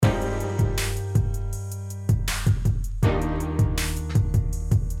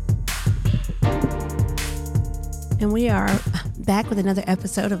And we are back with another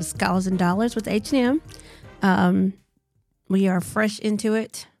episode of Scholars and Dollars with H&M. We are fresh into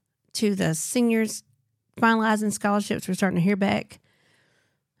it to the seniors finalizing scholarships. We're starting to hear back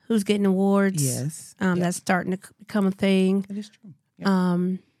who's getting awards. Yes. That's starting to become a thing. That is true.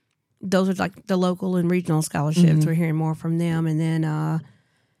 Yep. Those are like the local and regional scholarships. We're hearing more from them. And then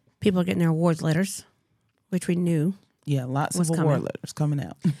people are getting their awards letters, which we knew. Yeah, lots of award letters coming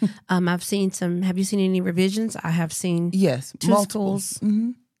out. I've seen some. Have you seen any revisions? I have seen two multiple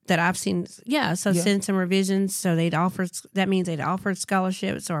schools that I've seen. Yeah, so send some revisions. So that means they'd offered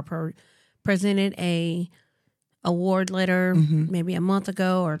scholarships or presented a award letter maybe a month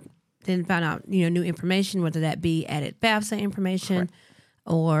ago, or then found out new information, whether that be added FAFSA information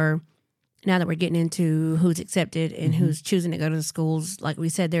or now that we're getting into who's accepted and who's choosing to go to the schools. Like we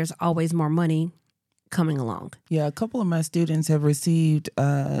said, there's always more money coming along. Yeah, a couple of my students have received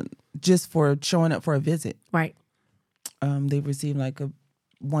just for showing up for a visit. Right. They've received like a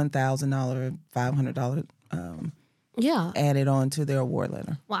 $1,000, $500 added on to their award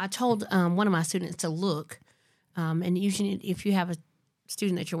letter. Well, I told one of my students to look, and usually if you have a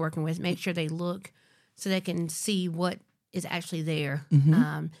student that you're working with, make sure they look so they can see what is actually there.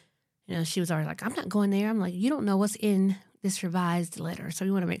 She was already like, I'm not going there. I'm like, you don't know what's in this revised letter, so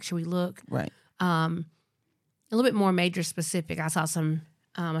we want to make sure we look. Right. A little bit more major specific. I saw a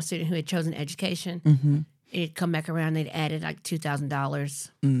student who had chosen education. It'd come back around. They'd added like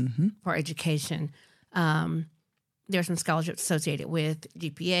 $2,000 for education. There's some scholarships associated with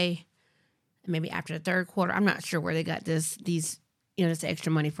GPA. Maybe after the third quarter, I'm not sure where they got this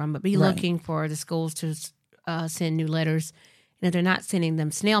extra money from. But be looking for the schools to send new letters. And if they're not sending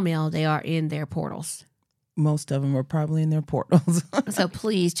them snail mail, they are in their portals. Most of them are probably in their portals. So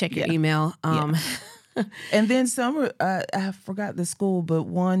please check your email. And then some, I forgot the school, but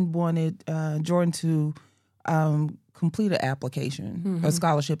one wanted Jordan to complete an application, a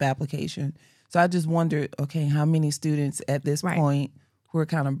scholarship application. So I just wondered, okay, how many students at this point who are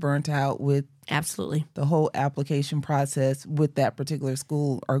kind of burnt out with absolutely the whole application process with that particular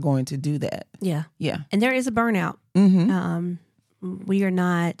school are going to do that? Yeah. Yeah. And there is a burnout.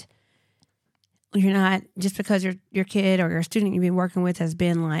 You're not just because your kid or your student you've been working with has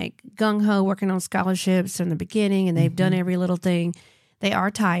been like gung-ho working on scholarships from the beginning and they've done every little thing. They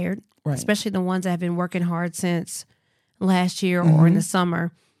are tired, especially the ones that have been working hard since last year or in the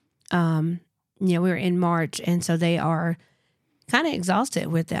summer. We were in March, and so they are kind of exhausted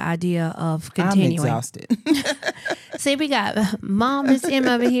with the idea of continuing. I'm exhausted. See, we got Mom, Miss M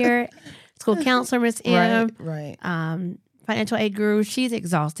over here, school counselor, Miss M. Right. Financial aid guru, she's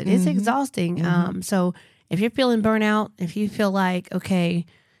exhausted. It's exhausting. So if you're feeling burnout, if you feel like, okay,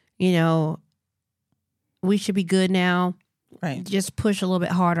 we should be good now, just push a little bit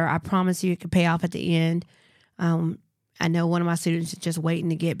harder. I promise you it can pay off at the end. I know one of my students is just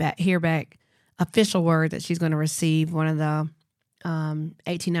waiting to hear back official word that she's going to receive one of the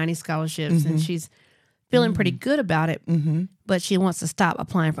 1890 scholarships, and she's feeling pretty good about it, but she wants to stop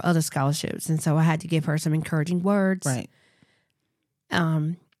applying for other scholarships. And so I had to give her some encouraging words. Right.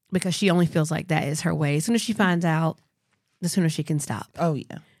 Because she only feels like that is her way. As soon as she finds out, the sooner she can stop. Oh,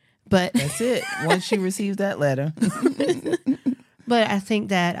 yeah. But that's it. Once she receives that letter. But I think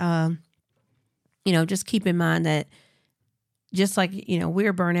that, just keep in mind that just like,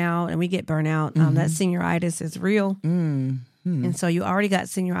 we're burnout and we get burnout, that senioritis is real. And so you already got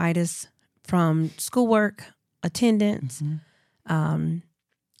senioritis from schoolwork, attendance,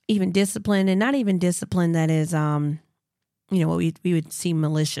 even discipline, and not even discipline that is, what we would see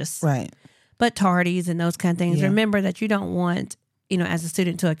malicious. Right. But tardies and those kind of things. Yeah. Remember that you don't want, as a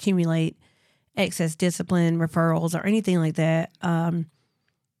student to accumulate excess discipline, referrals, or anything like that,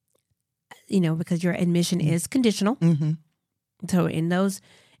 because your admission is conditional. So in those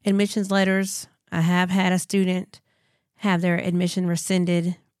admissions letters, I have had a student have their admission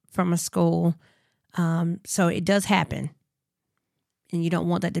rescinded from a school. So it does happen. And you don't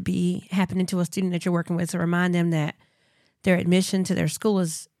want that to be happening to a student that you're working with. So remind them that their admission to their school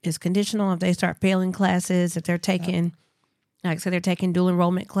is conditional. If they start failing classes, if they're taking, like I said, they're taking dual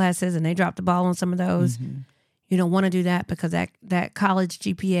enrollment classes and they drop the ball on some of those, you don't want to do that because that college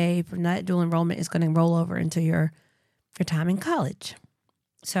GPA from that dual enrollment is going to roll over into your time in college.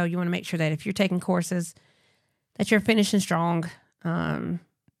 So you want to make sure that if you're taking courses, that you're finishing strong, that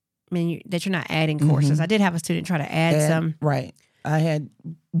you're not adding courses. I did have a student try to add some. Right. I had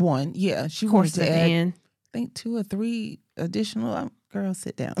one. Yeah. She courses wanted to at add, the end. I think 2 or 3 additional. Girl,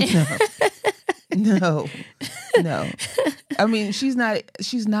 sit down. No. I mean, she's not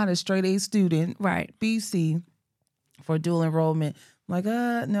a straight A student. Right. BC for dual enrollment. Like,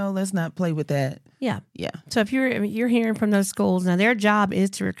 no, let's not play with that. Yeah. Yeah. So if you're hearing from those schools, now their job is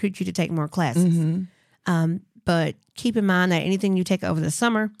to recruit you to take more classes. But keep in mind that anything you take over the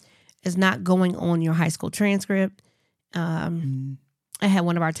summer is not going on your high school transcript. I had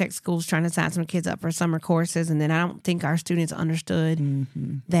one of our tech schools trying to sign some kids up for summer courses, and then I don't think our students understood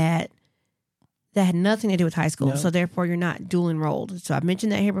that had nothing to do with high school. No. So therefore, you're not dual enrolled. So I've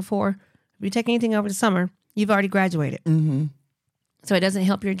mentioned that here before. If you take anything over the summer, you've already graduated. So it doesn't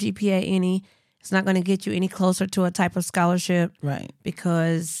help your GPA any. It's not going to get you any closer to a type of scholarship. Right.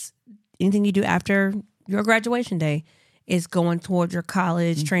 Because anything you do after your graduation day is going towards your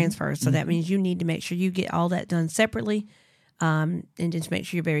college transfer. So that means you need to make sure you get all that done separately. And just make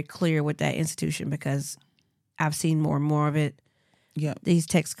sure you're very clear with that institution, because I've seen more and more of it. Yeah, these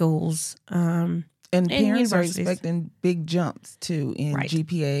tech schools and parents are expecting big jumps too in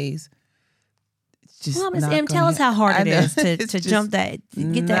GPAs. It's just tell us how hard it is to jump that.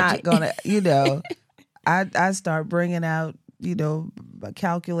 Get not gonna, I start bringing out a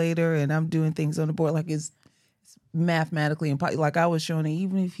calculator, and I'm doing things on the board like it's mathematically impossible. Like I was showing it,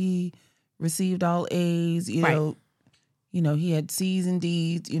 even if he received all A's, he had C's and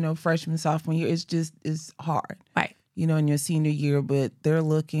D's, freshman, sophomore year. It's hard. Right. In your senior year, but they're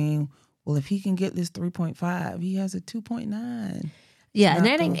looking, well, if he can get this 3.5, he has a 2.9. Yeah,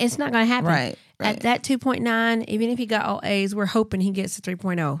 and it's not going to happen. Right. At that 2.9, even if he got all A's, we're hoping he gets a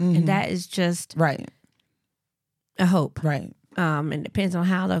 3.0. And that is just a hope. Right. And it depends on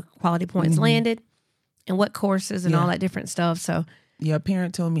how the quality points landed and what courses and all that different stuff. So, a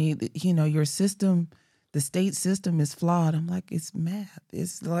parent told me that, your system, the state system is flawed. I'm like, it's math.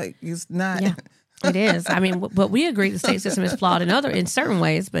 It's like, it's not. Yeah, it is. I mean, but we agree the state system is flawed in certain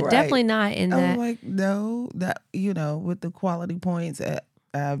ways, but definitely not in that. I'm like, no, that, with the quality points,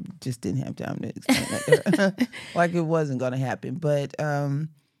 I just didn't have time to explain that. Like it wasn't going to happen. But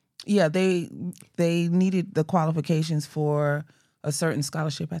they needed the qualifications for a certain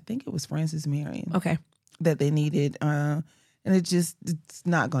scholarship. I think it was Francis Marion. Okay. That they needed. And it's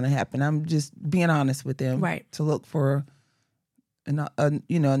not going to happen. I'm just being honest with them. Right. To look for,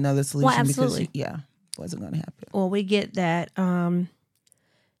 another solution. Well, absolutely. Because, it wasn't going to happen. Well, we get that. And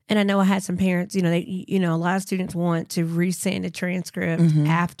I know I had some parents, a lot of students want to resend a transcript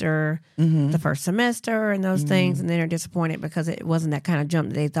after the first semester and those things. And then they're disappointed because it wasn't that kind of jump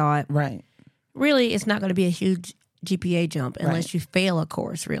that they thought. Right. Really, it's not going to be a huge GPA jump unless you fail a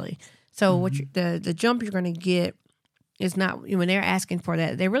course, really. So what the jump you're going to get is not, when they're asking for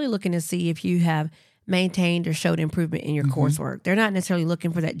that, they're really looking to see if you have maintained or showed improvement in your coursework. They're not necessarily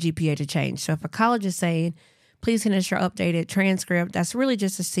looking for that GPA to change. So if a college is saying, please send us your updated transcript, that's really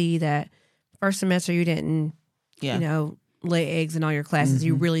just to see that first semester you didn't, lay eggs in all your classes.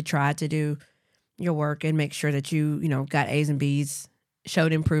 You really tried to do your work and make sure that you, got A's and B's,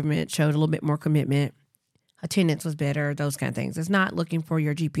 showed improvement, showed a little bit more commitment, attendance was better, those kind of things. It's not looking for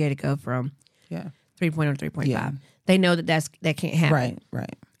your GPA to go from 3.0 to 3.5. Yeah. They know that can't happen.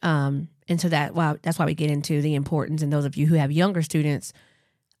 Right. And so that's why we get into the importance, and those of you who have younger students,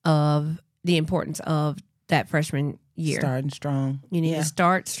 of the importance of that freshman year. Starting strong. You need to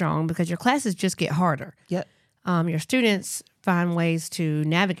start strong because your classes just get harder. Yep. Your students find ways to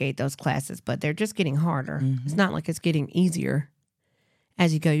navigate those classes, but they're just getting harder. It's not like it's getting easier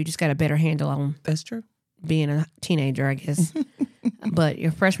as you go. You just got a better handle on. That's true. Being a teenager, I guess. But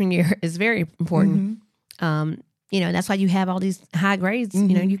your freshman year is very important. That's why you have all these high grades.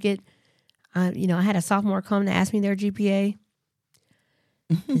 You get, I had a sophomore come to ask me their GPA.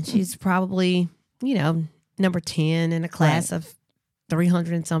 And she's probably, number 10 in a class of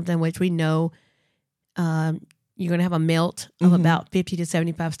 300 and something, which we know you're going to have a melt of about 50 to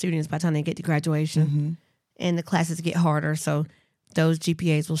 75 students by the time they get to graduation. And the classes get harder, so those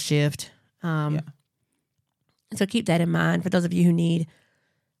GPAs will shift. So keep that in mind. For those of you who need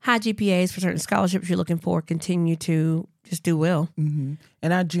high GPAs for certain scholarships you're looking for, continue to just do well. And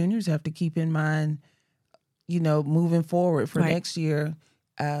our juniors have to keep in mind, moving forward for next year,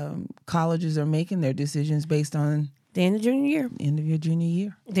 colleges are making their decisions based on the end of junior year. End of your junior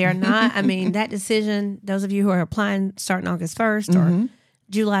year. They're not, that decision, those of you who are applying starting August 1st or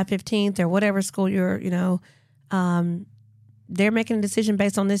July 15th or whatever school you're, they're making a decision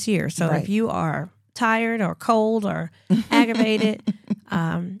based on this year. So if you are tired or cold or aggravated,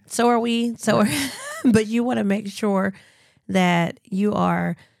 so are we. But you want to make sure that you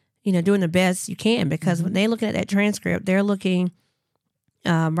are, doing the best you can, because when they're looking at that transcript, they're looking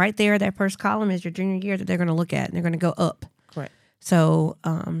right there. That first column is your junior year that they're going to look at, and they're going to go up. Correct. So,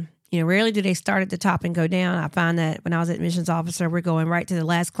 rarely do they start at the top and go down. I find that when I was admissions officer, we're going right to the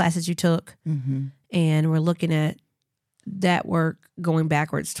last classes you took, and we're looking at that work going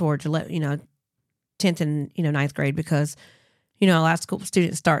backwards towards 10th and 9th grade, because a lot of school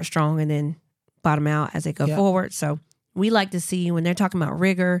students start strong and then bottom out as they go forward. So we like to see when they're talking about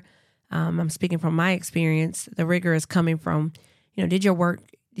rigor. I'm speaking from my experience. The rigor is coming from, did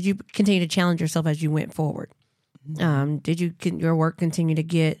you continue to challenge yourself as you went forward? Did your work continue to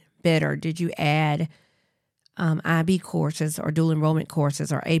get better? Did you add IB courses or dual enrollment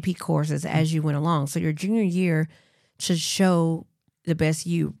courses or AP courses as you went along? So your junior year should show the best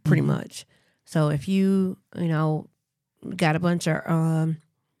you, pretty much. So if you, got a bunch of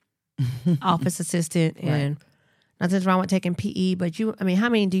office assistant and nothing's wrong with taking PE, but how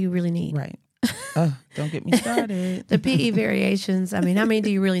many do you really need? Right. Don't get me started. The PE variations, how many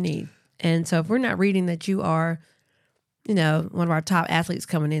do you really need? And so if we're not reading that you are, one of our top athletes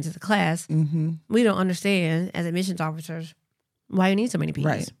coming into the class, we don't understand as admissions officers why you need so many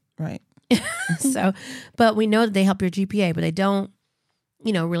PEs. Right. So, but we know that they help your GPA, but they don't,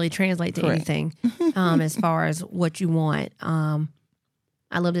 really translate to anything as far as what you want.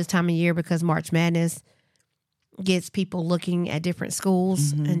 I love this time of year because March Madness gets people looking at different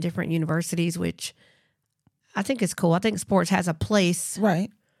schools and different universities, which I think is cool. I think sports has a place.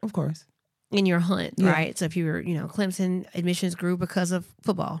 Right. Of course. In your hunt, right? So if you were, Clemson admissions grew because of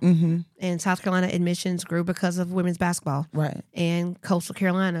football, and South Carolina admissions grew because of women's basketball, right? And Coastal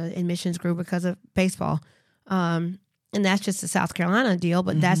Carolina admissions grew because of baseball, and that's just a South Carolina deal.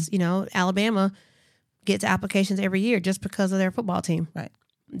 But that's Alabama gets applications every year just because of their football team. Right.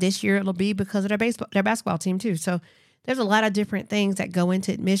 This year it'll be because of their basketball team too. So there's a lot of different things that go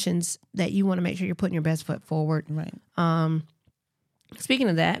into admissions that you want to make sure you're putting your best foot forward. Right. Speaking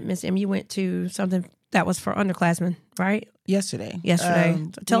of that, Miss M, you went to something that was for underclassmen, right? Yesterday.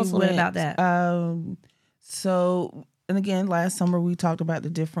 So tell us a little bit about that. And again, last summer we talked about the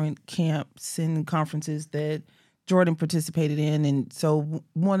different camps and conferences that Jordan participated in. And so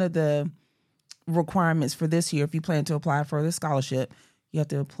one of the requirements for this year, if you plan to apply for the scholarship, you have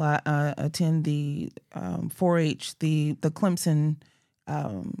to attend the 4-H, the Clemson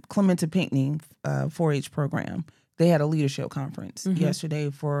Clementa Pinckney 4-H program. They had a leadership conference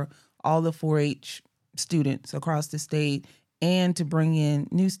yesterday for all the 4-H students across the state and to bring in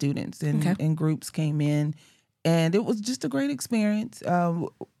new students. And groups came in. And it was just a great experience.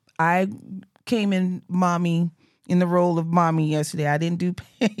 I came in the role of mommy yesterday. I didn't do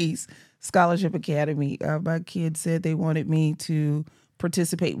PACE, Scholarship Academy. My kids said they wanted me to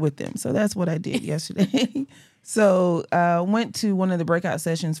participate with them. So that's what I did yesterday. So went to one of the breakout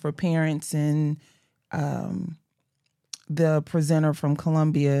sessions for parents, and the presenter from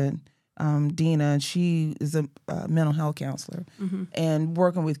Columbia, Dina, she is a mental health counselor and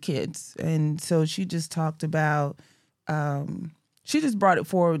working with kids. And so she just talked about, she just brought it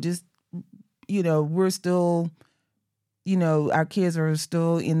forward. Just, we're still, our kids are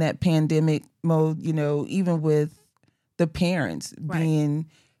still in that pandemic mode, even with the parents being,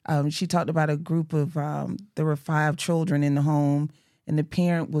 she talked about a group of, there were 5 children in the home, and the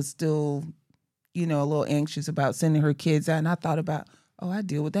parent was still, a little anxious about sending her kids out. And I thought about, I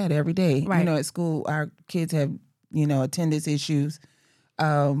deal with that every day. Right. At school, our kids have, attendance issues.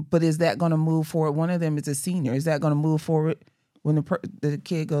 But is that going to move forward? One of them is a senior. Is that going to move forward when the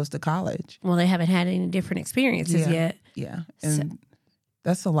kid goes to college? Well, they haven't had any different experiences yet. Yeah. And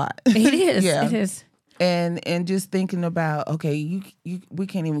that's a lot. It is. Yeah. It is. And just thinking about, okay, we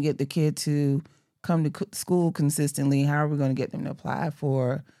can't even get the kid to come to school consistently. How are we going to get them to apply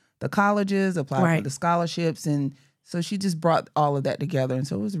for the colleges, apply for the scholarships? And so she just brought all of that together. And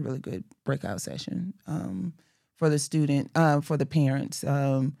so it was a really good breakout session for the student, for the parents,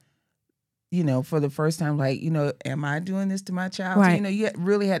 for the first time, am I doing this to my child? Right. You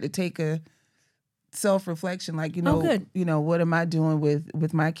really had to take a self-reflection, good. What am I doing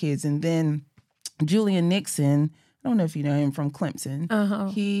with my kids? And then Julian Nixon, I don't know if you know him from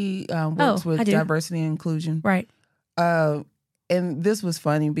Clemson. He works with diversity and inclusion. Right. And this was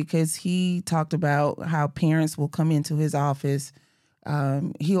funny because he talked about how parents will come into his office.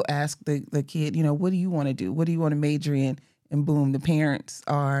 He'll ask the kid, what do you want to do? What do you want to major in? And boom, the parents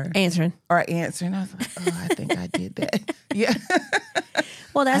are answering. I was like, I think I did that. Yeah.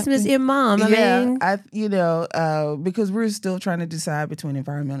 Well, that's Miss M mom. Because we're still trying to decide between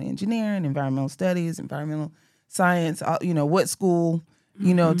environmental engineering, environmental studies, environmental science, what school,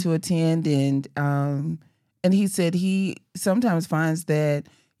 to attend. And he said he sometimes finds that,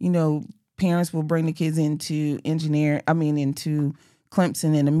 parents will bring the kids into into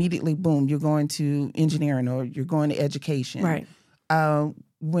Clemson, and immediately, boom, you're going to engineering or you're going to education. Right.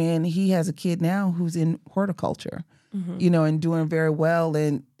 When he has a kid now who's in horticulture, and doing very well.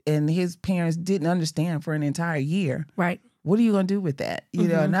 And and his parents didn't understand for an entire year. Right. What are you going to do with that? You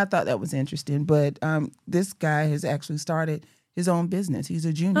know, and I thought that was interesting. But this guy has actually started his own business. He's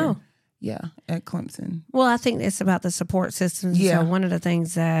a junior. Oh. Yeah, at Clemson. Well, I think it's about the support systems. Yeah. So one of the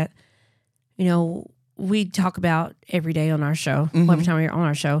things that, we talk about every day on our show, every time we're on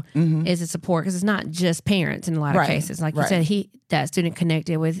our show, is the support, because it's not just parents in a lot of cases. Like you said, that student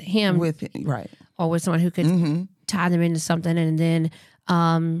connected with him, or with someone who could tie them into something, and then,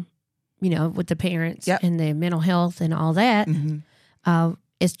 with the parents and the mental health and all that,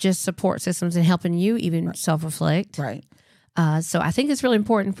 it's just support systems and helping you even self-reflect. Right. So I think it's really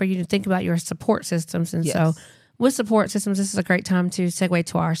important for you to think about your support systems. And so with support systems, this is a great time to segue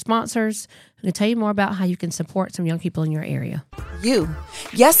to our sponsors who can tell you more about how you can support some young people in your area. You.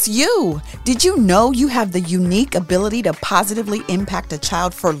 Yes, you. Did you know you have the unique ability to positively impact a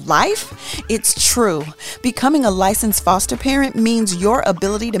child for life? It's true. Becoming a licensed foster parent means your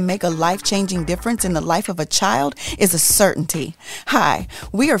ability to make a life-changing difference in the life of a child is a certainty. Hi,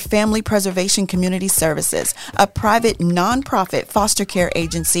 we are Family Preservation Community Services, a private nonprofit foster care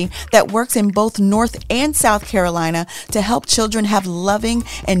agency that works in both North and South Carolina to help children have loving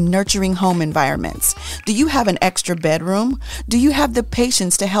and nurturing home environments. Do you have an extra bedroom? Do you have the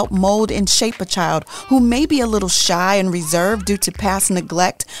patience to help mold and shape a child who may be a little shy and reserved due to past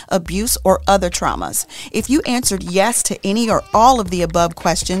neglect, abuse, or other traumas? If you answered yes to any or all of the above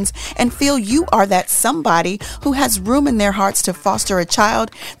questions and feel you are that somebody who has room in their hearts to foster a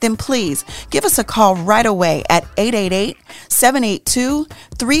child, then please give us a call right away at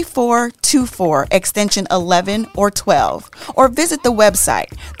 888-782-3424, extension 11 or 12, or visit the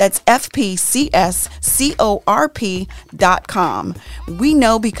website. That's fpcscorp.com. We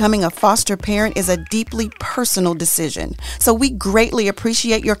know becoming a foster parent is a deeply personal decision, so we greatly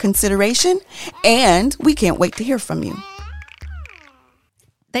appreciate your consideration, and we can't wait to hear from you.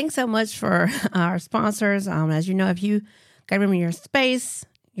 Thanks so much for our sponsors. As you know, if you got room in your space,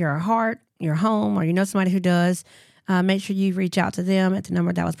 your heart, your home, or you know somebody who does, make sure you reach out to them at the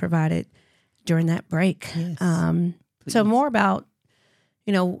number that was provided during that break. Yes, so more about,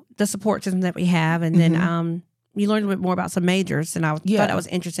 the support system that we have, and then you learned a bit more about some majors, and I thought that was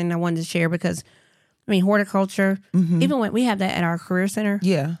interesting. I wanted to share because, horticulture, even when we have that at our career center,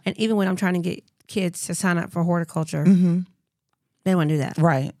 and even when I'm trying to get kids to sign up for horticulture, they don't want to do that.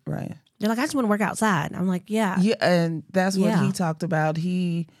 Right. They're like, I just want to work outside. I'm like, yeah, and that's what he talked about.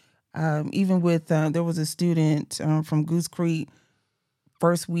 He even with there was a student from Goose Creek.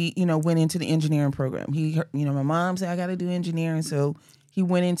 First week, went into the engineering program. He, my mom said I got to do engineering, so he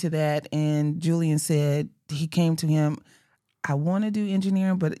went into that. And Julian said he came to him, I want to do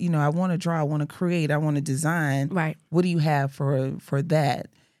engineering, but I want to draw, I want to create, I want to design. Right. What do you have for that?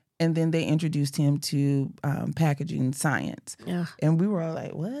 And then they introduced him to packaging science. Yeah. And we were all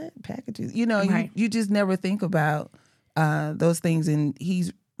like, what? Packages? You just never think about those things. And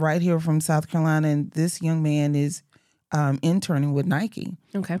he's right here from South Carolina, and this young man is interning with Nike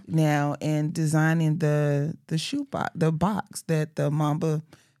now and designing the shoe box, the box that the Mamba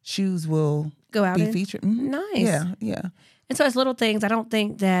shoes will go out be featured. Nice. Yeah. And so it's little things. I don't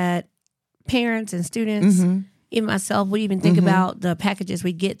think that parents and students, even myself, would even think about the packages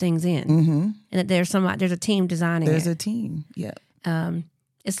we get things in, and that there's a team designing There's it. a team. Yeah.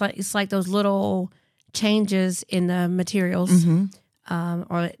 It's like those little changes in the materials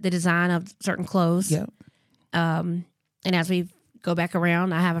or the design of certain clothes. Yeah. And as we go back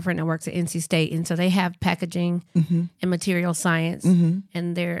around, I have a friend that works at NC State, and so they have packaging and material science,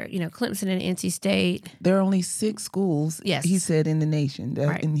 and they're, Clemson and NC State. There are only 6 schools, he said, in the nation,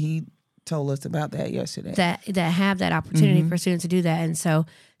 and he told us about that yesterday. That have that opportunity for students to do that, and so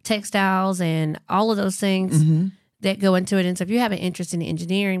textiles and all of those things that go into it. And so if you have an interest in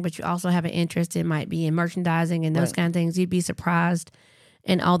engineering, but you also have an interest in might be in merchandising and those kind of things, you'd be surprised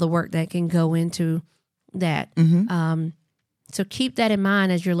in all the work that can go into that. So keep that in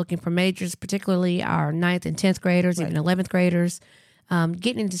mind as you're looking for majors, particularly our 9th and 10th graders, even 11th graders,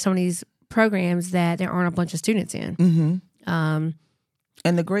 getting into some of these programs that there aren't a bunch of students in. And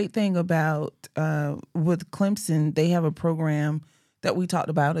the great thing about with Clemson, they have a program that we talked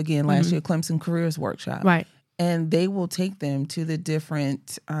about again last year, Clemson Careers Workshop. Right. And they will take them to the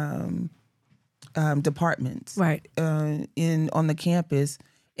different departments on the campus.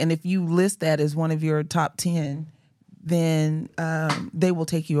 And if you list that as one of your top 10, then they will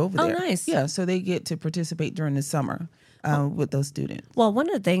take you over there. Oh, nice. Yeah, so they get to participate during the summer with those students. Well, one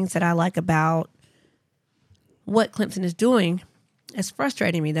of the things that I like about what Clemson is doing, it's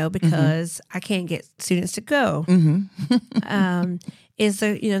frustrating me, though, because I can't get students to go, is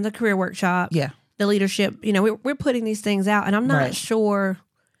the career workshop, the leadership. We're putting these things out, and I'm not sure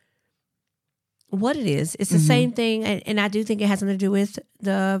what it is. It's the same thing, and I do think it has something to do with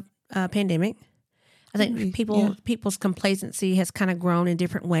the pandemic. I think people's complacency has kind of grown in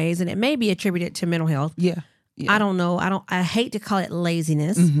different ways, and it may be attributed to mental health. Yeah. I don't know. I hate to call it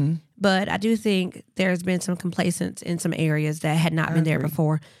laziness, but I do think there's been some complacence in some areas that had not been there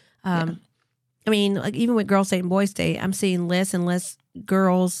before. I mean, like even with Girls State and Boys State, I'm seeing less and less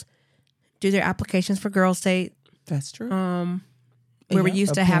girls do their applications for Girls State. That's true. Where we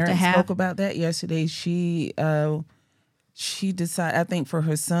used to have to have. Spoke about that yesterday. She decided, I think, for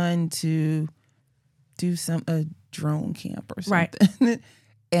her son to do a drone camp or something. Right.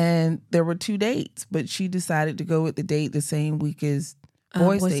 And there were 2 dates, but she decided to go with the date the same week as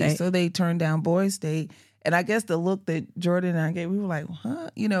Boys State. So they turned down Boys State. And I guess the look that Jordan and I gave, we were like, huh?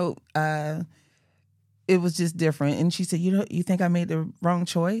 It was just different. And she said, you think I made the wrong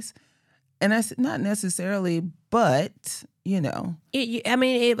choice? And I said, not necessarily, but,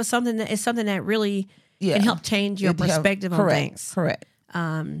 it was something that really can help change your perspective on things. Correct.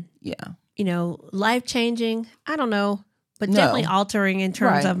 Life changing, I don't know, but definitely altering in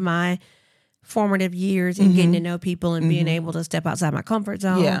terms of my formative years and getting to know people and being able to step outside my comfort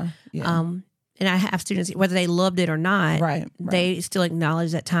zone. And I have students, whether they loved it or not, they still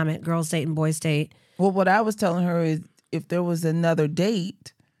acknowledge that time at Girls State and Boys State. Well, what I was telling her is if there was another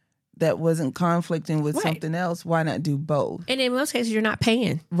date that wasn't conflicting with something else, why not do both? And in most cases, you're not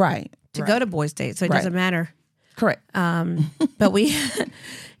paying to go to Boys State, so it doesn't matter. Correct. But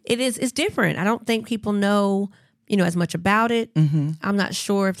it's different. I don't think people know, as much about it. I'm not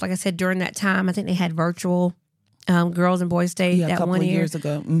sure if, like I said, during that time, I think they had virtual Girls and Boys State that a couple 1 of year. years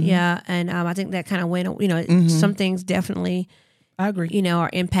ago. Yeah, and I think that kind of went, some things definitely, I agree, are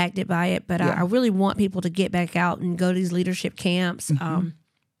impacted by it. But I really want people to get back out and go to these leadership camps.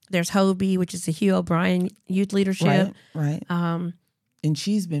 There's Hobie, which is the Hugh O'Brien Youth Leadership. Right. And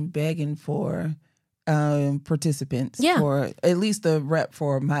she's been begging for participants for at least the rep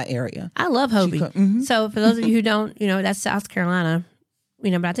for my area. I love Hobie. So for those of you who don't, that's South Carolina,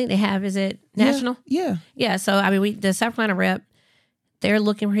 but I think they have, is it national? Yeah. So, the South Carolina rep, they're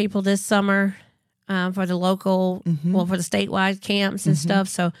looking for people this summer for the local, for the statewide camps and stuff.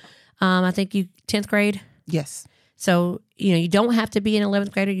 So I think 10th grade. Yes. So, you don't have to be an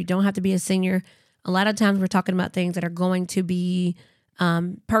 11th grader. You don't have to be a senior. A lot of times we're talking about things that are going to be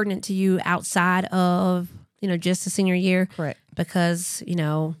pertinent to you outside of, just the senior year. Correct. Because,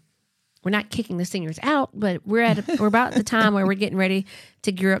 we're not kicking the seniors out, but we're about the time where we're getting ready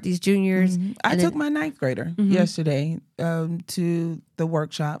to gear up these juniors. I took my 9th grader yesterday to the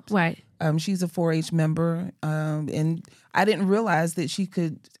workshops. Right. She's a 4-H member, and I didn't realize that she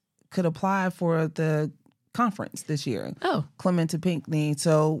could apply for the conference this year. Oh. Clementa Pinckney.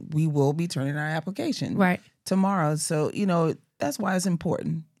 So we will be turning our application tomorrow. So, that's why it's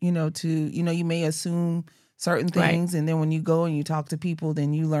important, you may assume certain things, and then when you go and you talk to people,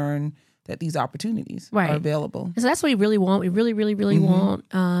 then you learn that these opportunities are available. So that's what we really want. We really, really, really want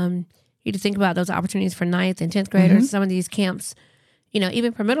you to think about those opportunities for 9th and 10th graders. Some of these camps,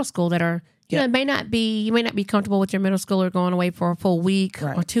 even for middle school that are, you may not be comfortable with your middle schooler going away for a full week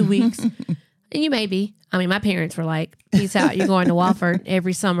or 2 weeks. And you may be. My parents were like, peace out. You're going to Wofford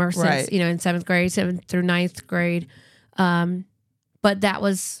every summer since, in 7th grade, 7th through 9th grade. But that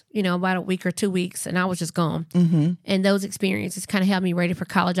was, about a week or 2 weeks, and I was just gone. And those experiences kind of held me ready for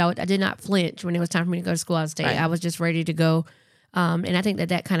college. I did not flinch when it was time for me to go to school out of state. I was just ready to go. And I think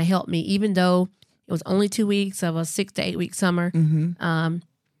that kind of helped me, even though it was only 2 weeks of a 6 to 8 week summer.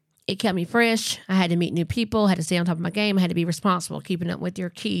 It kept me fresh. I had to meet new people, had to stay on top of my game. I had to be responsible, keeping up with your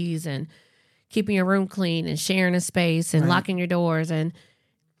keys and keeping your room clean and sharing a space and locking your doors and,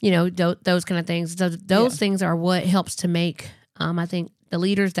 those kind of things. Those things are what helps to make, I think, the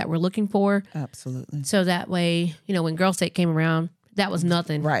leaders that we're looking for. Absolutely. So that way, when Girls State came around, that was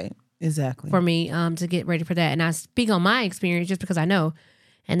nothing. Right. Exactly. For me to get ready for that. And I speak on my experience just because I know.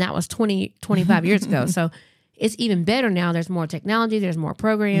 And that was 25 years ago. So it's even better now. There's more technology. There's more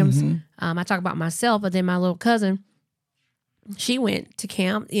programs. I talk about myself, but then my little cousin, she went to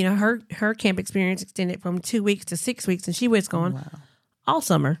camp. Her camp experience extended from 2 weeks to 6 weeks, and she was gone all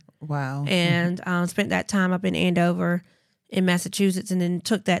summer. Wow. And spent that time up in Andover in Massachusetts, and then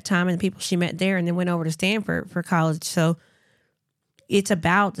took that time and the people she met there, and then went over to Stanford for college. So it's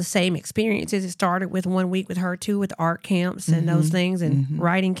about the same experiences. It started with 1 week with her too, with art camps and those things, and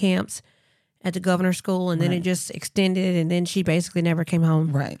writing camps at the governor's school, and then it just extended, and then she basically never came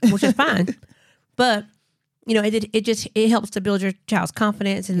home. Right. Which is fine. But it helps to build your child's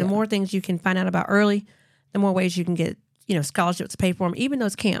confidence, and the more things you can find out about early, the more ways you can get, scholarships to pay for them, even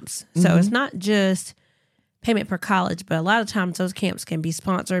those camps. So it's not just payment for college, but a lot of times those camps can be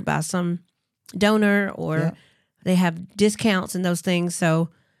sponsored by some donor or they have discounts and those things. So,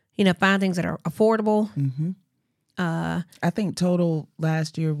 find things that are affordable. Mm-hmm. I think total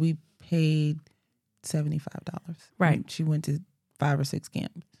last year we paid $75. Right. She went to 5 or 6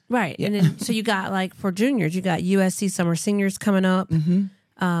 camps. Right. Yeah. And then, so you got like for juniors, you got USC Summer Seniors coming up.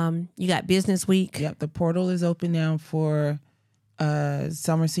 Mm-hmm. You got Business Week. Yep. The portal is open now for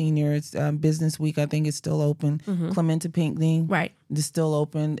Summer Seniors. Business Week, I think, is still open. Clementa Pinckney. Right. Is still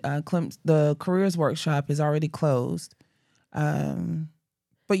open. The Careers Workshop is already closed.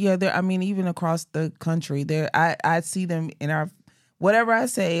 But yeah, even across the country, I see them in our, whatever I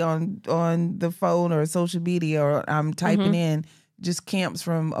say on the phone or social media, or I'm typing in, just camps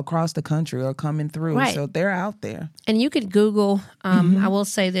from across the country are coming through. Right. So they're out there. And you could Google, I will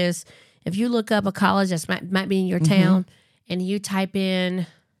say this, if you look up a college that might be in your town and you type in,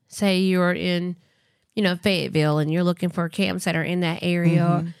 say you're in, Fayetteville and you're looking for camps that are in that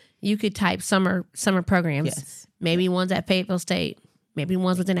area, you could type summer programs. Yes. Maybe one's at Fayetteville State. Maybe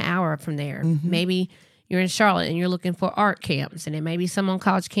one's within an hour from there. Maybe you're in Charlotte and you're looking for art camps, and it may be some on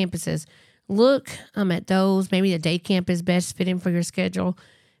college campuses. Look at those. Maybe a day camp is best fitting for your schedule.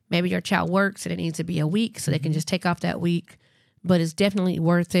 Maybe your child works and it needs to be a week, so they can just take off that week. But it's definitely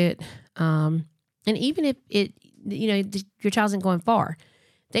worth it. And even if your child isn't going far,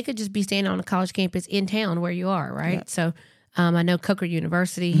 they could just be staying on a college campus in town where you are, right? Yep. So I know Coker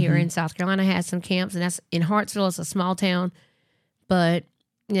University here in South Carolina has some camps, and that's in Hartsville. It's a small town. But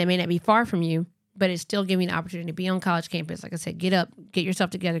it may not be far from you, but it's still giving you an opportunity to be on college campus. Like I said, get up, get yourself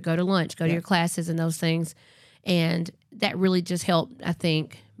together, go to lunch, go to your classes and those things. And that really just helped, I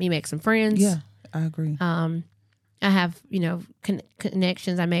think, me make some friends. Yeah, I agree. I have,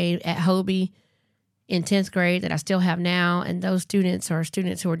 connections I made at Hobie in 10th grade that I still have now. And those students are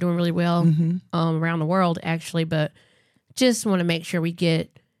students who are doing really well around the world, actually. But just want to make sure we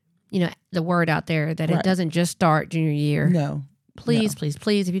get, the word out there that it doesn't just start junior year. No. Please,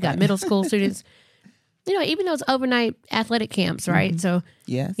 if you got middle school students, even those overnight athletic camps, right? So,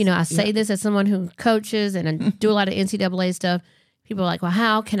 yes. I say this as someone who coaches and I do a lot of NCAA stuff. People are like, well,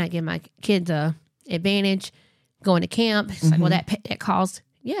 how can I give my kids a advantage going to camp? It's like, well, that costs.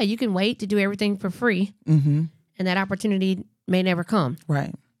 Yeah, you can wait to do everything for free, and that opportunity may never come.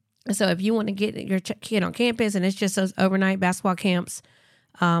 Right. So if you want to get your kid on campus and it's just those overnight basketball camps,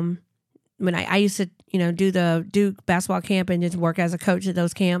 when I used to, do the Duke basketball camp and just work as a coach at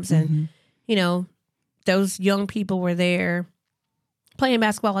those camps. And, those young people were there playing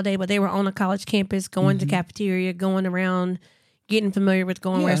basketball all day, but they were on a college campus, going to cafeteria, going around, getting familiar with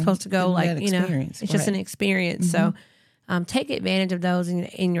going where they're supposed to go. Like, it's just an experience. So take advantage of those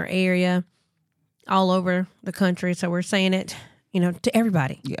in your area, all over the country. So we're saying it, to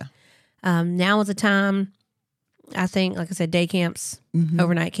everybody. Yeah. Now is the time. I think, like I said, day camps,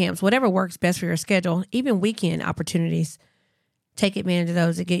 overnight camps, whatever works best for your schedule, even weekend opportunities, take advantage of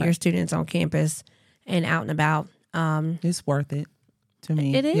those to get your students on campus and out and about. It's worth it to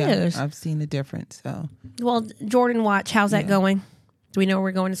me. It is. I've seen the difference. So, well, Jordan Watch, how's that going? Do we know where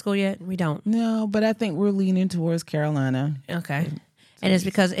we're going to school yet? We don't. No, but I think we're leaning towards Carolina. Okay. And it's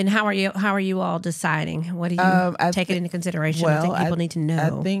because, and how are you all deciding? What do you take it into consideration? Well, I think people need to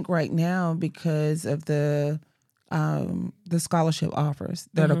know. I think right now, because of the scholarship offers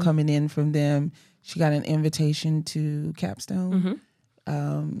that are coming in from them. She got an invitation to Capstone.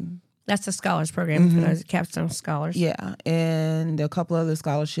 That's the scholars program for those Capstone scholars. Yeah, and a couple other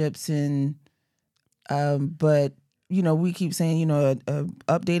scholarships, and but we keep saying a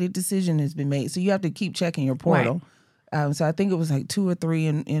updated decision has been made, so you have to keep checking your portal. Right. So I think it was like 2 or 3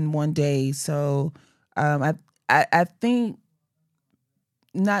 in one day. So I think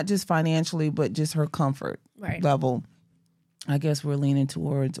not just financially, but just her comfort level. I guess we're leaning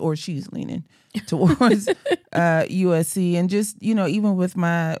towards, or she's leaning towards USC. And just, even with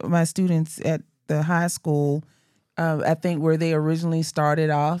my students at the high school, I think where they originally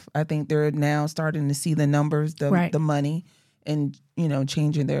started off, I think they're now starting to see the numbers, the money, and,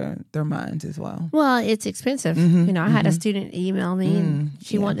 changing their minds as well. Well, it's expensive. I had a student email me and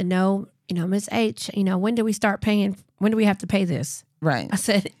she wanted to know, Miss H, when do we start paying? When do we have to pay this? Right. I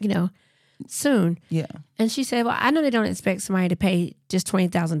said, soon. Yeah. And she said, well, I know they don't expect somebody to pay just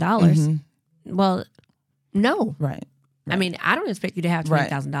 $20,000. Well, no. Right. I mean, I don't expect you to have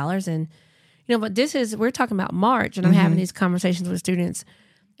 $20,000. And, but we're talking about March, and I'm having these conversations with students.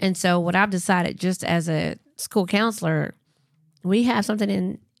 And so what I've decided, just as a school counselor, we have something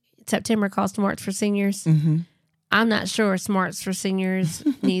in September called Smarts for Seniors. I'm not sure Smarts for Seniors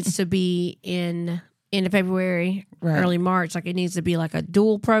needs to be in end of February, early March. Like, it needs to be like a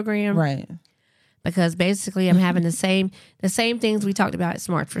dual program. Right. Because basically I'm having the same things we talked about at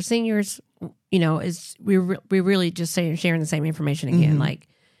Smarts for Seniors is we really just sharing the same information again, like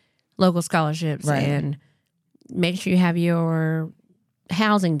local scholarships and make sure you have your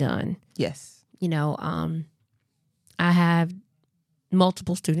housing done. Yes. I have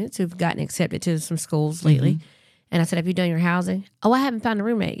multiple students who've gotten accepted to some schools lately. And I said, have you done your housing? Oh, I haven't found a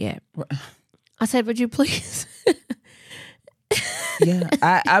roommate yet. I said, would you please? Yeah.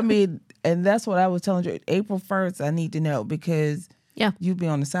 I mean, and that's what I was telling you. April 1st, I need to know because you'd be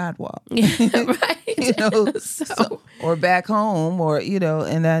on the sidewalk. Yeah, right. Or back home or,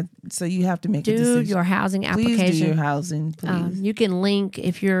 and so you have to make a decision. Do your housing application. Please do your housing, please. You can link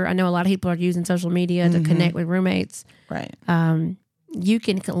I know a lot of people are using social media to connect with roommates. Right. You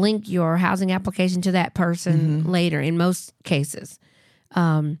can link your housing application to that person later in most cases.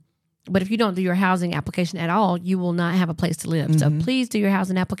 But if you don't do your housing application at all, you will not have a place to live. So please do your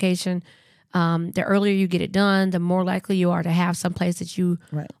housing application. The earlier you get it done, the more likely you are to have some place that you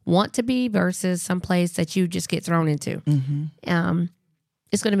want to be versus some place that you just get thrown into.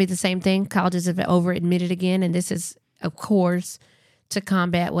 It's going to be the same thing. Colleges have over-admitted again, and this is, of course, to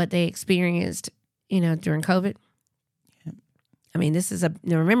combat what they experienced, during COVID. Yeah. I mean,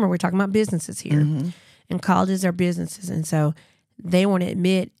 remember, we're talking about businesses here, and colleges are businesses, and so they want to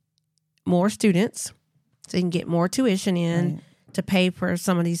admit more students so they can get more tuition in to pay for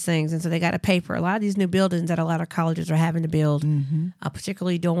some of these things. And so they got to pay for a lot of these new buildings that a lot of colleges are having to build,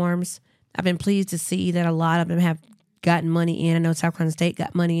 particularly dorms. I've been pleased to see that a lot of them have gotten money in. I know South Carolina State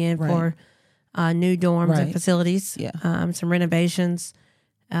got money in for new dorms and facilities, some renovations.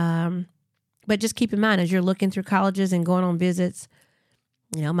 But just keep in mind, as you're looking through colleges and going on visits,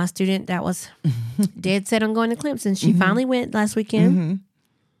 my student that was dead set on going to Clemson, she finally went last weekend.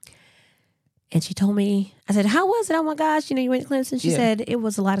 And she told me, I said, how was it? Oh my gosh, you went to Clemson? She said, it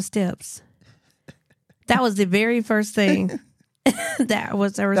was a lot of steps. That was the very first thing. That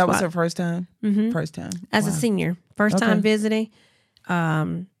was her response. That was her first time? First time. As a senior. First time visiting.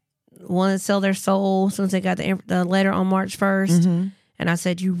 Wanted to sell their soul as soon as they got the letter on March 1st. And I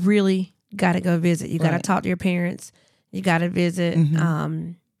said, you really got to go visit. You got to talk to your parents. You got to visit.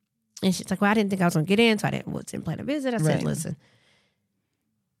 And she's like, well, I didn't think I was going to get in, so I didn't plan to visit. I said, listen.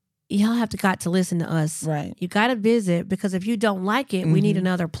 Y'all have got to listen to us. Right. You got to visit because if you don't like it, we need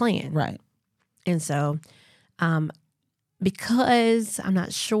another plan. Right. And so, because I'm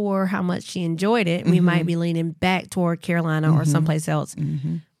not sure how much she enjoyed it, we might be leaning back toward Carolina or someplace else.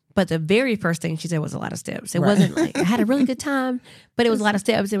 But the very first thing she said was a lot of steps. It wasn't like I had a really good time, but it was a lot of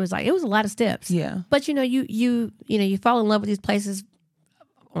steps. It was a lot of steps. Yeah. But you fall in love with these places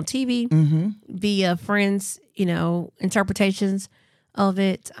on TV via friends, interpretations of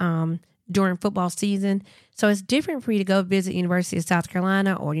it during football season. So it's different for you to go visit University of South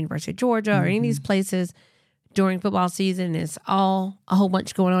Carolina or University of Georgia or any of these places during football season. It's all a whole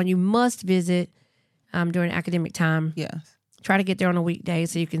bunch going on. You must visit during academic time. Yes. Try to get there on a weekday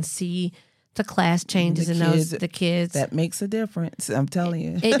so you can see the class changes and the kids. That makes a difference. I'm telling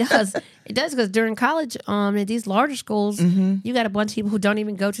you. It does. It does because during college, at these larger schools, you got a bunch of people who don't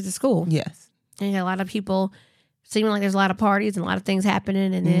even go to the school. Yes. And you got a lot of people seeming like there's a lot of parties and a lot of things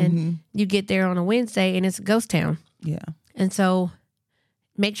happening, and then you get there on a Wednesday and it's a ghost town. Yeah. And so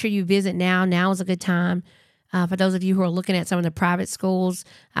make sure you visit now. Now is a good time. For those of you who are looking at some of the private schools,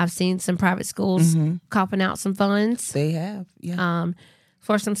 I've seen some private schools copping out some funds. They have, yeah.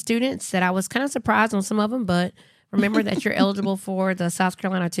 For some students that I was kind of surprised on some of them, but remember that you're eligible for the South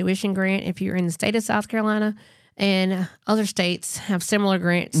Carolina tuition grant if you're in the state of South Carolina. And other states have similar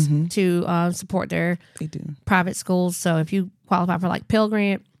grants to support their private schools. So if you qualify for like Pell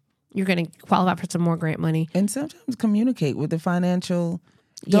Grant, you're going to qualify for some more grant money. And sometimes communicate with the financial.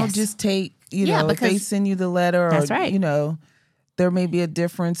 Don't just take, if they send you the letter or, there may be a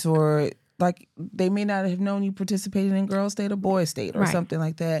difference or like they may not have known you participated in Girl State or Boy State or something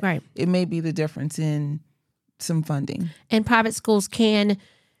like that. Right. It may be the difference in some funding. And private schools can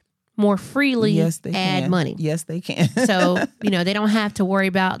more freely add money. Yes, they can. So, they don't have to worry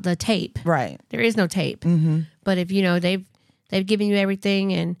about the tape. Right. There is no tape. But if, they've given you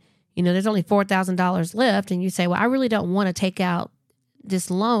everything and, there's only $4,000 left and you say, well, I really don't want to take out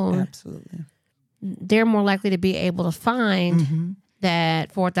this loan. Absolutely. They're more likely to be able to find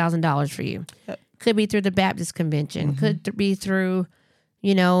that $4,000 for you. Yep. Could be through the Baptist Convention. Could be through,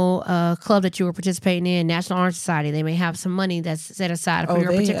 a club that you were participating in, National Honor Society. They may have some money that's set aside for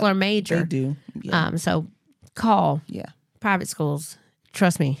your particular major. They do. Yeah. So call private schools.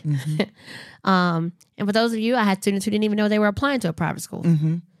 Trust me. And for those of you, I had students who didn't even know they were applying to a private school.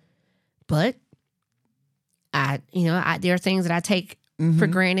 But there are things that I take for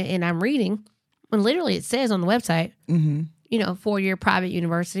granted and I'm reading. And literally it says on the website, 4-year private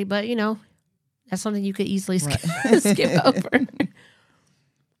university, but That's something you could easily skip over.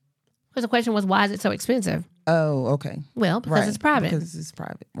 Because the question was, why is it so expensive? Oh, okay. Well, because it's private. Because it's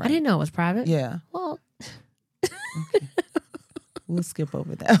private. Right. I didn't know it was private. Yeah. Well, okay. We'll skip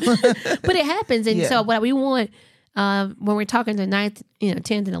over that. But it happens. And so what we want when we're talking to 9th,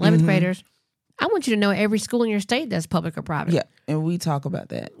 10th and 11th graders, I want you to know every school in your state that's public or private. Yeah. And we talk about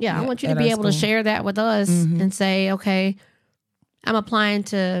that. Yeah. I want you to be able to share that with us and say, okay, I'm applying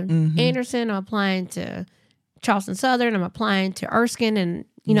to Anderson. I'm applying to Charleston Southern. I'm applying to Erskine. And,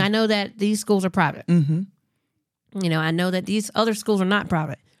 I know that these schools are private. I know that these other schools are not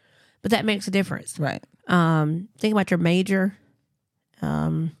private. But that makes a difference. Right. Think about your major.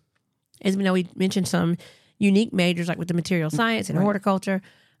 As we know, we mentioned some unique majors like with the material science and horticulture.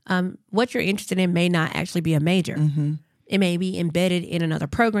 What you're interested in may not actually be a major. It may be embedded in another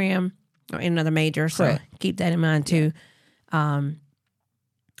program or in another major. So keep that in mind too. I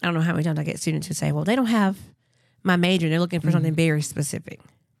don't know how many times I get students who say, well, they don't have my major. They're looking for something very specific.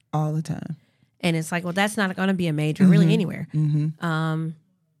 All the time. And it's like, well, that's not going to be a major really anywhere. You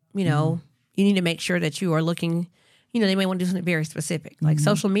need to make sure that you are looking, they may want to do something very specific. Like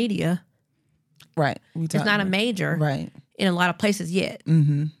social media. Right. It's not a major in a lot of places yet.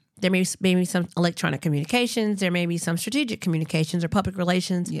 There may be some electronic communications. There may be some strategic communications or public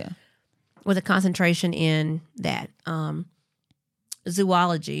relations with a concentration in that.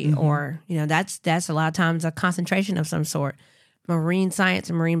 Zoology or, that's a lot of times a concentration of some sort. Marine science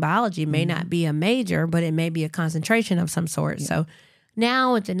and marine biology may not be a major, but it may be a concentration of some sort. So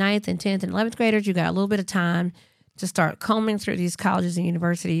now with the 9th and 10th and 11th graders, you got a little bit of time to start combing through these colleges and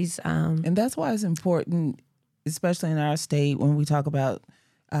universities. And that's why it's important, especially in our state, when we talk about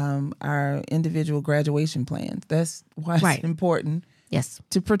our individual graduation plans. That's why it's important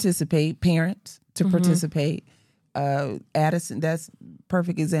to participate, parents to participate. Addison, that's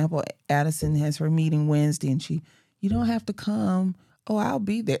perfect example. Addison has her meeting Wednesday and you don't have to come. Oh, I'll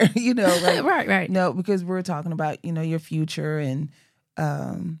be there. Right. No, because we're talking about, your future. And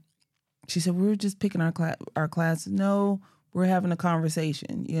she said, we're just picking our class. No, we're having a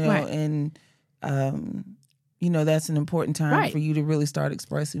conversation, and, that's an important time for you to really start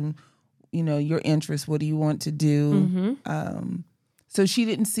expressing, your interests. What do you want to do? So she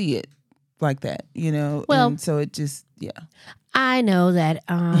didn't see it like that, well, and so it just, I know that,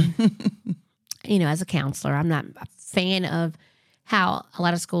 as a counselor, I'm not a fan of how a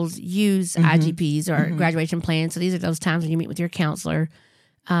lot of schools use IGPs or graduation plans. So these are those times when you meet with your counselor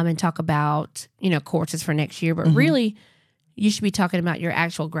and talk about, courses for next year. But really, you should be talking about your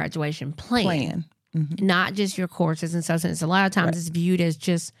actual graduation plan. Not just your courses and substance. A lot of times it's viewed as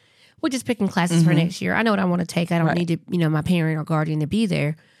we're just picking classes for next year. I know what I want to take. I don't need to, my parent or guardian to be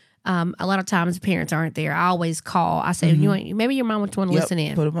there. A lot of times parents aren't there. I always call. I say, maybe your mom would want to listen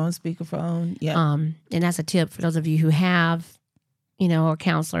in. Put them on speakerphone. And that's a tip for those of you who have, or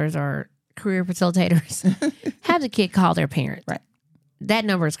counselors or career facilitators. Have the kid call their parent. Right. That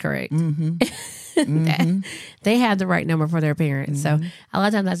number is correct. They have the right number for their parents. So a lot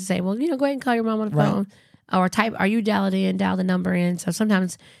of times I say, well, go ahead and call your mom on the phone or type. Are you dial the number in? So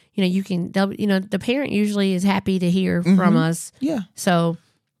sometimes you can. The parent usually is happy to hear from us. Yeah. So.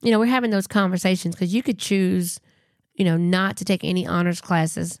 We're having those conversations because you could choose, not to take any honors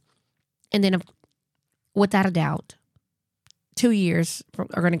classes. And then without a doubt, 2 years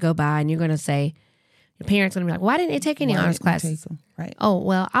are going to go by and you're going to say, your parents going to be like, why didn't they take any honors classes? Right. Oh,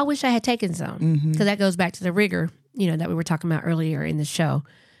 well, I wish I had taken some because that goes back to the rigor, that we were talking about earlier in the show.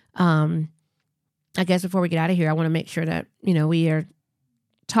 I guess before we get out of here, I want to make sure that, we are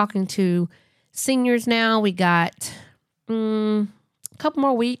talking to seniors now. We got... couple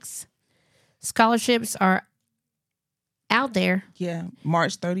more weeks. Scholarships are out there. Yeah,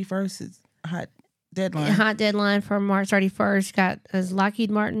 March 31st is a hot deadline. Hot deadline for March 31st. Got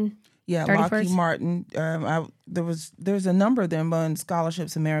Lockheed Martin. Yeah, 31st? Lockheed Martin. There's a number of them on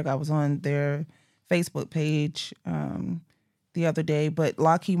Scholarships America. I was on their Facebook page the other day, but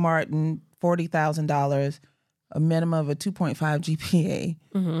Lockheed Martin, $40,000, a minimum of a 2.5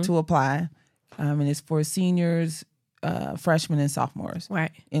 GPA to apply, and it's for seniors. Freshmen and sophomores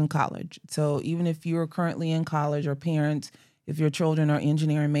in college. So even if you're currently in college or parents, if your children are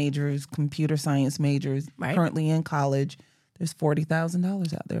engineering majors, computer science majors, currently in college, there's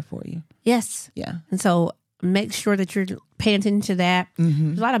 $40,000 out there for you. Yes. Yeah. And so make sure that you're paying attention to that.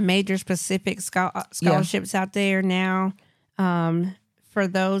 There's a lot of major specific scholarships out there now. For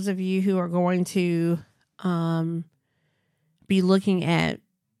those of you who are going to be looking at,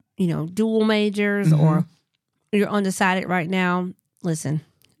 dual majors or you're undecided right now, listen,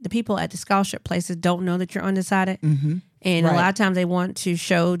 the people at the scholarship places don't know that you're undecided. And a lot of times they want to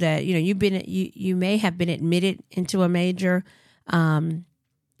show that, you may have been admitted into a major.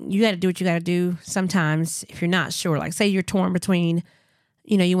 You got to do what you got to do sometimes if you're not sure. Like say you're torn between,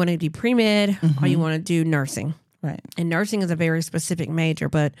 you want to do pre-med or you want to do nursing. Right. And nursing is a very specific major,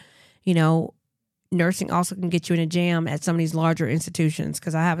 but, nursing also can get you in a jam at some of these larger institutions.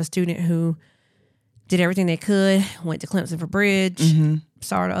 Because I have a student who did everything they could, went to Clemson for bridge,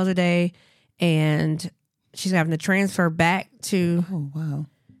 saw her the other day, and she's having to transfer back to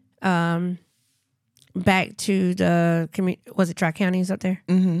back to the was it Tri-Counties up there?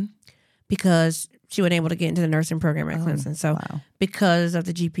 Because she wasn't able to get into the nursing program at Clemson. So because of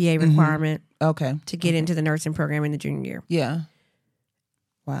the GPA requirement to get into the nursing program in the junior year. Yeah.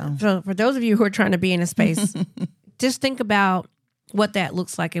 Wow. So for those of you who are trying to be in a space, just think about what that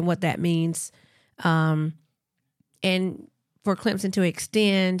looks like and what that means. And for Clemson to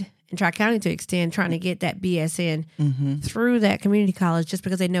extend and Tri-County to extend, trying to get that BSN through that community college, just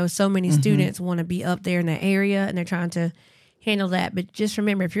because they know so many students want to be up there in that area and they're trying to handle that. But just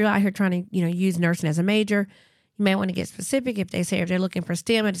remember, if you're out here trying to, use nursing as a major, you may want to get specific. If they're looking for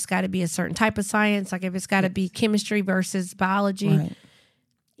STEM, it's got to be a certain type of science. Like if it's got to be chemistry versus biology,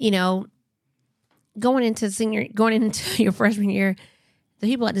 going into your freshman year, the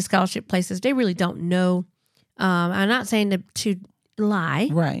people at the scholarship places, they really don't know. I'm not saying to lie.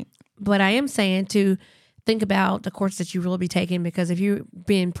 Right. But I am saying to think about the course that you will be taking, because if you're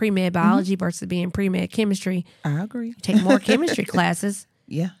being pre-med biology versus being pre-med chemistry, I agree. You take more chemistry classes.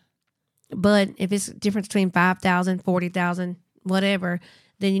 Yeah. But if it's a difference between 5,000, 40,000, whatever,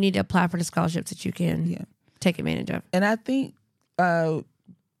 then you need to apply for the scholarships that you can take advantage of. And I think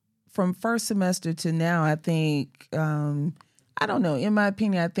from first semester to now, I think, I don't know, in my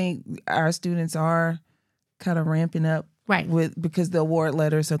opinion, I think our students are kind of ramping up. Right. Because the award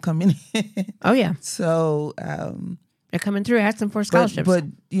letters are coming in. Oh, yeah. So they're coming through asking for scholarships. But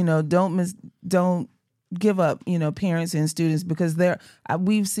don't give up, parents and students, because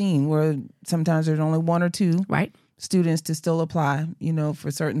we've seen where sometimes there's only one or two students to still apply,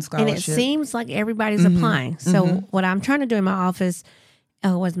 for certain scholarships. And it seems like everybody's applying. So what I'm trying to do in my office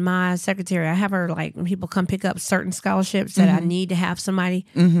was my secretary. I have her, like, when people come pick up certain scholarships that I need to have somebody,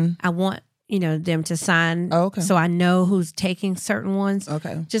 I want them to sign. So I know who's taking certain ones.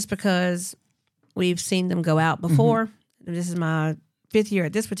 Just because we've seen them go out before. This is my 5th year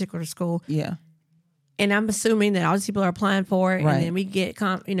at this particular school. Yeah. And I'm assuming that all these people are applying for it. And then we get,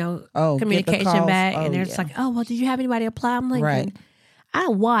 communication back. And they're just like, oh, well, did you have anybody apply? I'm like, I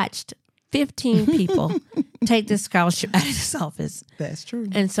watched 15 people take this scholarship out of this office. That's true.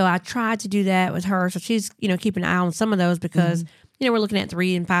 And so I tried to do that with her. So she's, keeping an eye on some of those because we're looking at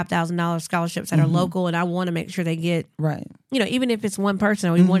 $3,000 and $5,000 scholarships that are local, and I want to make sure they get even if it's one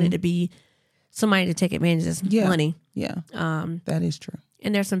person, we want it to be somebody to take advantage of this money. Yeah, that is true.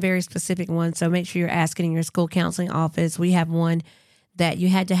 And there's some very specific ones, so make sure you're asking in your school counseling office. We have one that you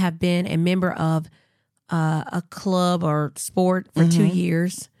had to have been a member of a club or sport for 2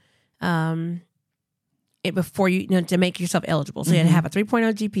 years before you to make yourself eligible. So you had to have a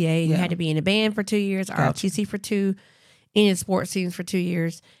 3.0 GPA. You had to be in a band for 2 years, ROTC for 2. In sports teams for 2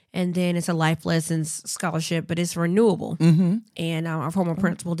 years, and then it's a life lessons scholarship, but it's renewable. And our former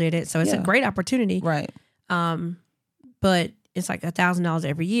principal did it, so it's a great opportunity. Right. But it's like $1,000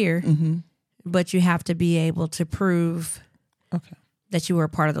 every year. But you have to be able to prove that you were a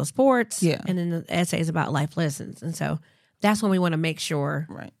part of those sports. Yeah. And then the essay is about life lessons, and so that's when we want to make sure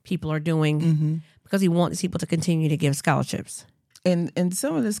people are doing because we want these people to continue to give scholarships. And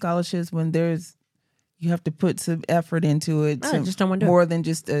some of the scholarships, when you have to put some effort into it. I just don't want to do more than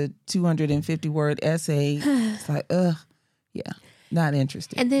just a 250-word essay. It's like, not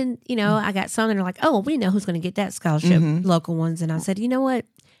interested. And then, I got some that are like, oh, we know who's going to get that scholarship, local ones. And I said, you know what?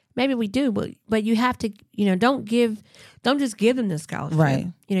 Maybe we do, but you have to, don't just give them the scholarship. Right.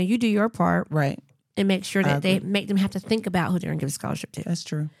 You do your part. Right. And make sure that they make them have to think about who they're going to give a scholarship to. That's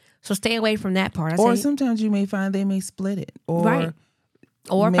true. So stay away from that part. Sometimes you may find they may split it.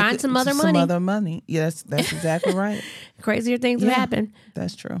 Or find some other money. Some other money. Yes, that's exactly right. Crazier things have happened.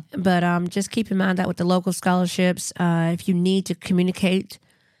 That's true. But just keep in mind that with the local scholarships, if you need to communicate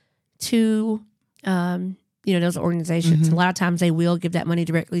to, those organizations, a lot of times they will give that money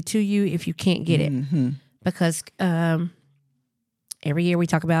directly to you if you can't get it. Because every year we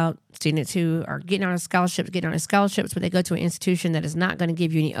talk about students who are getting on scholarships, but they go to an institution that is not going to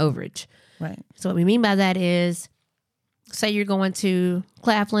give you any overage. Right. So what we mean by that is, say you're going to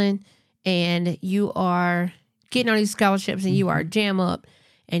Claflin and you are getting on these scholarships and you are jam up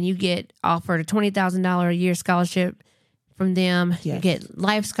and you get offered a $20,000 a year scholarship from them. You get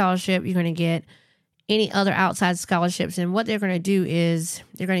life scholarship. You're going to get any other outside scholarships. And what they're going to do is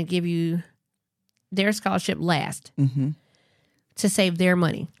they're going to give you their scholarship last to save their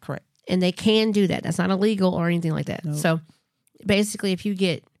money. Correct. And they can do that. That's not illegal or anything like that. Nope. So basically, if you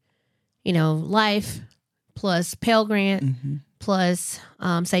get, Life plus Pell Grant plus,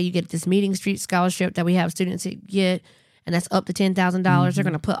 say you get this Meeting Street scholarship that we have students that get, and that's up to $10,000. They're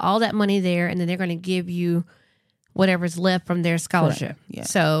going to put all that money there, and then they're going to give you whatever's left from their scholarship. Yeah.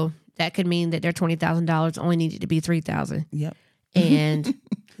 So that could mean that their $20,000 only needed to be $3,000. Yep. And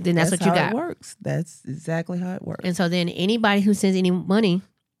then that's what you how got. It works. That's exactly how it works. And so then anybody who sends any money,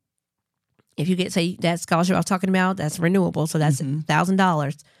 if you get, say, that scholarship I was talking about, that's renewable. So that's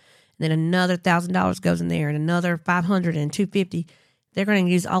 $1,000. Then another $1,000 goes in there, and another $500 and $250. They're going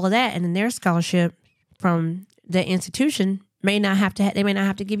to use all of that, and then their scholarship from the institution may not have to. They may not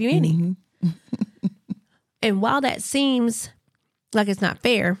have to give you any. And while that seems like it's not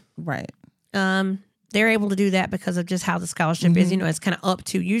fair, right? They're able to do that because of just how the scholarship is. It's kind of up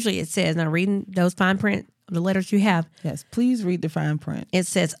to. Usually, it says, now reading those fine print, the letters you have. Yes, please read the fine print. It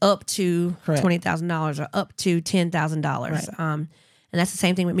says up to $20,000 or up to $10,000. Right. And that's the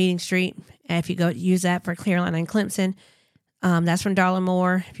same thing with Meeting Street. And if you go use that for Carolina and Clemson, that's from Darla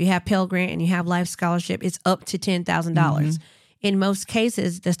Moore. If you have Pell Grant and you have Life Scholarship, it's up to $10,000. In most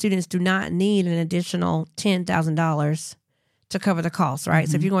cases, the students do not need an additional $10,000 to cover the cost, right?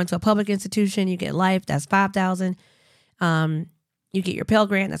 So if you're going to a public institution, you get Life, that's $5,000. You get your Pell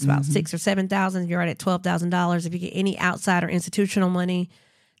Grant, that's about $6,000 or $7,000. You're right at $12,000. If you get any outside or institutional money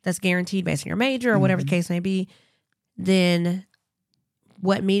that's guaranteed based on your major or whatever the case may be, then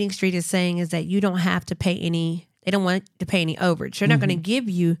what Meeting Street is saying is that you don't have to pay any, they don't want to pay any overage. They're not going to give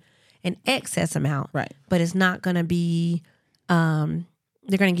you an excess amount, right? But it's not going to be,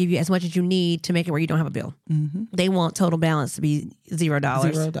 they're going to give you as much as you need to make it where you don't have a bill. They want total balance to be $0.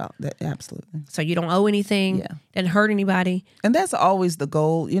 $0, absolutely. So you don't owe anything, doesn't hurt anybody. And that's always the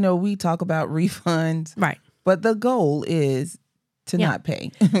goal. We talk about refunds. Right. But the goal is to not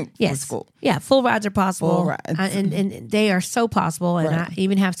pay for school. Yeah, full rides are possible. Full rides. And they are so possible. And I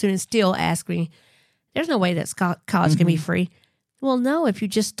even have students still ask me, there's no way that college can be free. Well, no, if you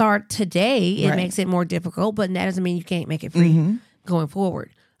just start today, it makes it more difficult, but that doesn't mean you can't make it free going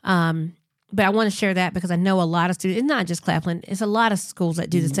forward. But I want to share that because I know a lot of students, it's not just Claflin, it's a lot of schools that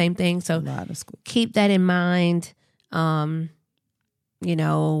do the same thing. So a lot of schools. Keep that in mind, when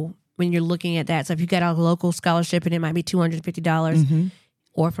you're looking at that. So if you got a local scholarship and it might be $250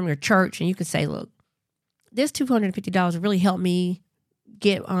 or from your church, and you could say, look, this $250 really helped me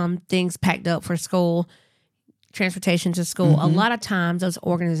get things packed up for school, transportation to school. A lot of times those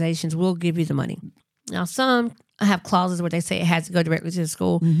organizations will give you the money. Now, some have clauses where they say it has to go directly to the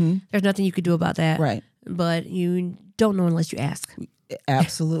school. There's nothing you could do about that. Right. But you don't know unless you ask.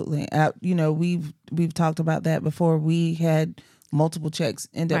 Absolutely. We've talked about that before. We had multiple checks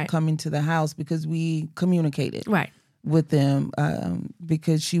end up coming to the house because we communicated with them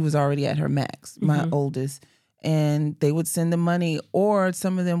because she was already at her max, my oldest. And they would send the money, or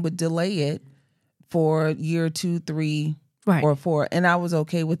some of them would delay it for year 2, 3, or 4. And I was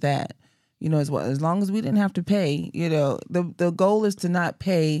okay with that, as well. As long as we didn't have to pay, the goal is to not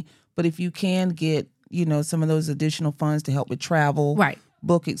pay. But if you can get, some of those additional funds to help with travel,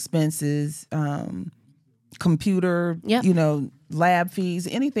 book expenses, computer, lab fees,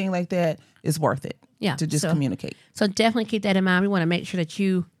 anything like that is worth it to just communicate. So definitely keep that in mind. We want to make sure that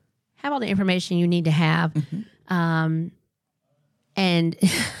you have all the information you need to have, and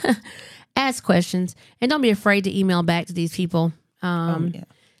ask questions, and don't be afraid to email back to these people.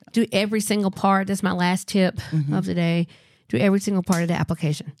 Do every single part. That's my last tip of the day. Do every single part of the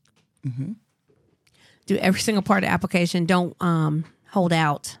application. Do every single part of the application. Don't hold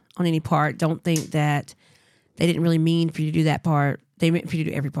out on any part. Don't think that they didn't really mean for you to do that part. They meant for you to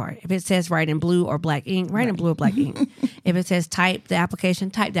do every part. If it says write in blue or black ink, write in blue or black ink. If it says type the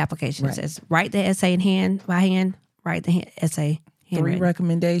application, type the application. It says write the essay by hand, write the essay handwritten. 3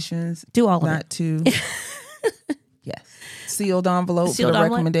 recommendations. Do all of it. Not 2. Yes. Sealed envelope for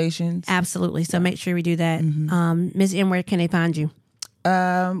recommendations. Absolutely. So make sure we do that. Ms. M, where can they find you?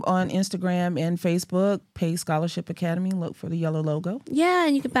 On Instagram and Facebook, Pay Scholarship Academy. Look for the yellow logo. Yeah,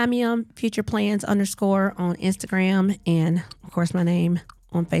 and you can find me on Future Plans _ on Instagram, and of course my name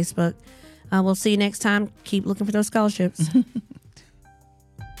on Facebook. We'll see you next time. Keep looking for those scholarships.